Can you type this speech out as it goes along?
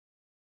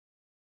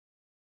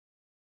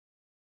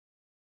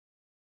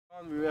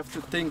We have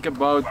to think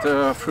about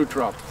fruit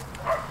rot.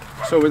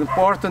 So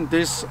important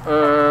is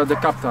the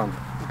captain.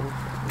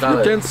 Dalej,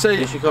 You can say,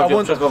 jeśli chodzi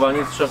o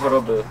przechowalnictwo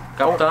choroby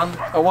kaptan,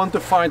 I want to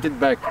find it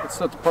back. It's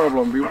not a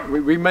problem.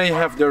 We may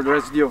have the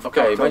residue of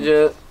okej, captain.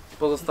 będzie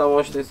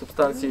pozostałość tej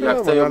substancji, jak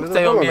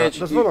chcę ją mieć,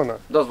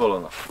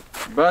 dozwolona.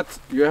 But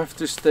you have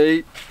to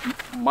stay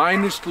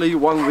minusly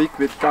 1 week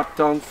with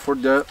captain for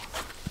the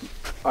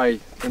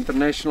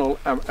international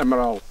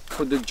MRL.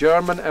 For the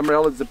German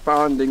MRL, it's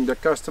depending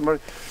the customer.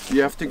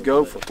 You have to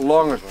go for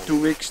longer,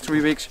 2 weeks,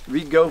 3 weeks. We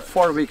go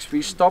 4 weeks.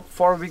 We stop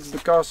 4 weeks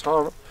because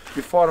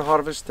before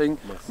harvesting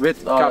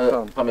with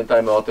captain.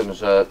 Pamiętajmy o tym,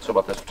 że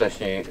trzeba też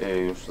wcześniej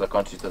już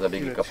zakończyć te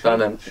zabiegi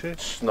kaptanem.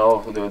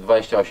 No,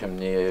 28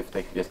 dni w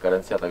tej chwili jest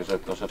karencja, także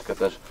troszeczkę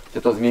też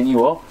się to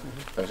zmieniło.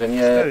 Także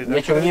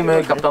nie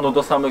ciągnijmy kaptanu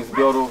do samych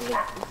zbiorów.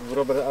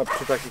 Robert, a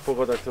przy takich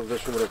pogodach co w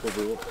zeszłym roku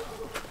było?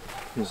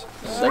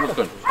 Daj mu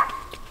skończyć.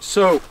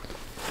 So,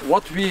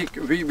 what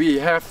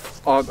we have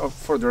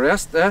for the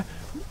rest,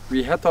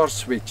 we had our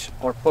switch,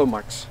 our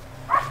Pomax.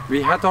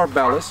 We had our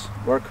ballast,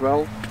 work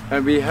well,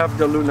 and we have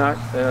the Luna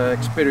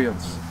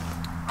experience.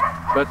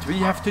 But we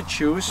have to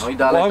choose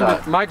one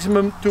with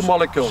maximum 2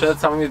 molecules. Przed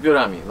samymi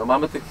zbiorami. No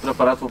mamy tych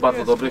preparatów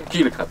bardzo dobrych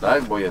kilka,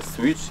 tak? Bo jest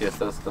Switch, jest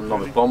teraz ten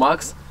nowy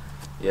Pomax,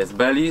 jest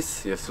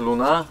Bellis, jest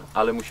Luna,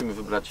 ale musimy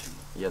wybrać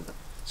jeden.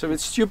 So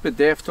it's stupid,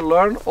 they have to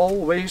learn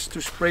all ways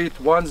to spray it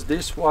once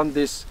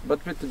this, but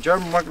with the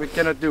German market we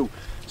cannot do.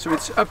 So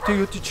it's up to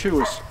you to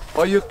choose.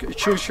 Or you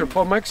choose your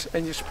Pomax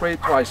and you spray it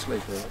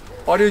wisely.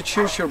 Or you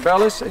choose your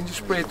Ballast and you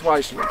spray it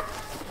wisely.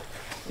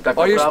 Tak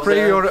or you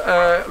spray your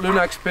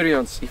Luna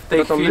experience. I w tej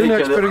but on chwili, Luna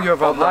kiedy experience you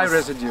have a high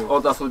residue.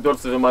 Od nas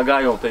odbiorcy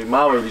wymagają tej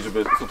małej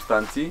liczby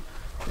substancji,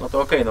 no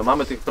to okej, no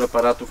mamy tych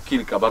preparatów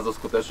kilka bardzo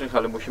skutecznych,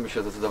 ale musimy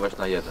się zdecydować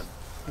na jeden.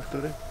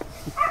 Który?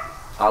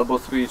 Albo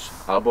Switch,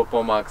 albo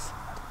Pomax,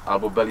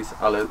 albo Bellis,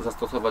 ale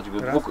zastosować go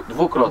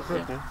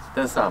dwukrotnie.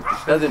 Ten sam. I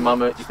wtedy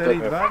mamy...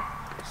 Serii 2?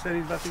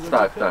 Serii 2 tygodnie?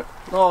 Tak, tak.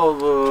 No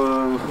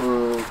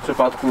w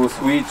przypadku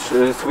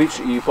Switch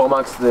i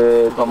Pomax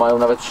to mają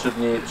nawet 3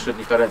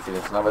 dni karencji,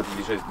 więc nawet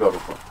bliżej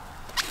zbiorów.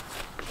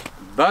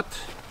 But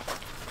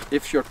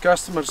if your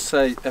customers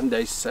say, and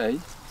they say,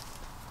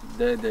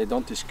 they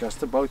don't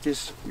discuss about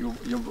this, you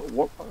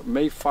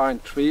may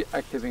find 3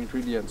 active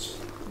ingredients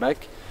back,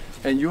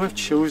 and you have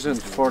chosen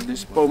for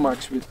this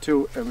Pomax with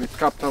 2 and with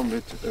Captain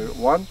with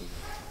 1,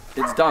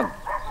 it's done.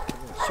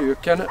 So you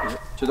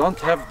don't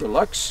have the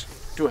luxe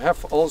to have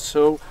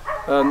also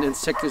an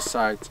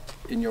insecticide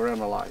in your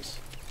analyze.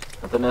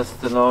 Natomiast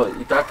no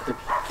i tak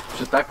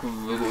przy tak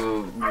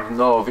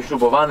no,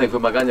 wyśrubowanych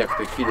wymaganiach w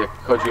tej chwili, jak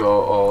chodzi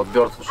o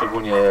odbiorców,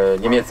 szczególnie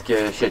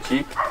niemieckie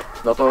sieci,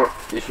 no to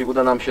jeśli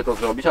uda nam się to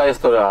zrobić, a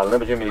jest to realne,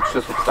 będziemy mieli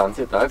 3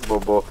 substancje, tak,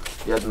 bo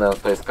jedna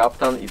to jest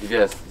kaptan i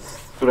 2 z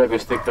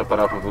któregoś z tych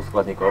preparatów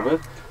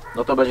dwuskładnikowych,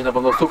 no to będzie na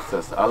pewno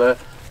sukces, ale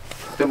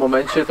w tym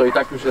momencie to i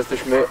tak już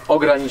jesteśmy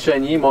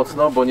ograniczeni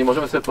mocno, bo nie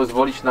możemy sobie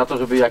pozwolić na to,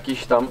 żeby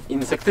jakiś tam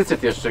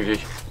insektycyd jeszcze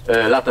gdzieś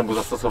latem był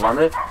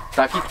zastosowany,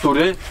 taki,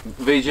 który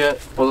wyjdzie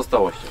w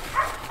pozostałości.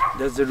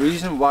 That's the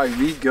reason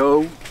why we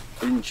go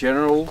in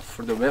general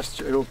for the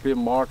West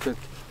European market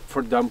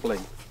for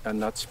dumpling and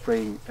not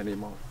spraying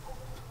anymore.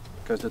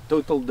 Because the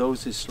total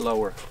dose is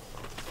lower.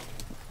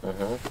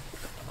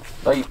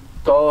 No i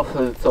to,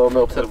 co my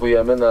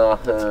obserwujemy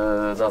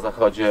na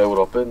zachodzie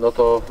Europy, no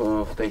to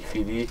w tej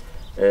chwili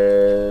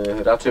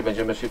raczej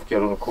będziemy szli w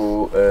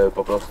kierunku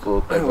po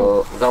prostu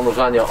tego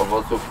zanurzania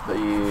owoców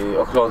i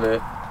ochrony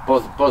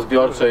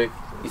pozbiorczej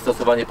i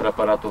stosowanie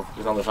preparatów,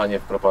 zanurzanie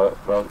w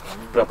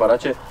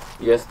preparacie.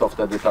 Jest to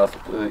wtedy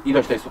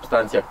ilość tej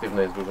substancji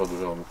aktywnej jest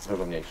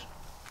dużo mniejsza.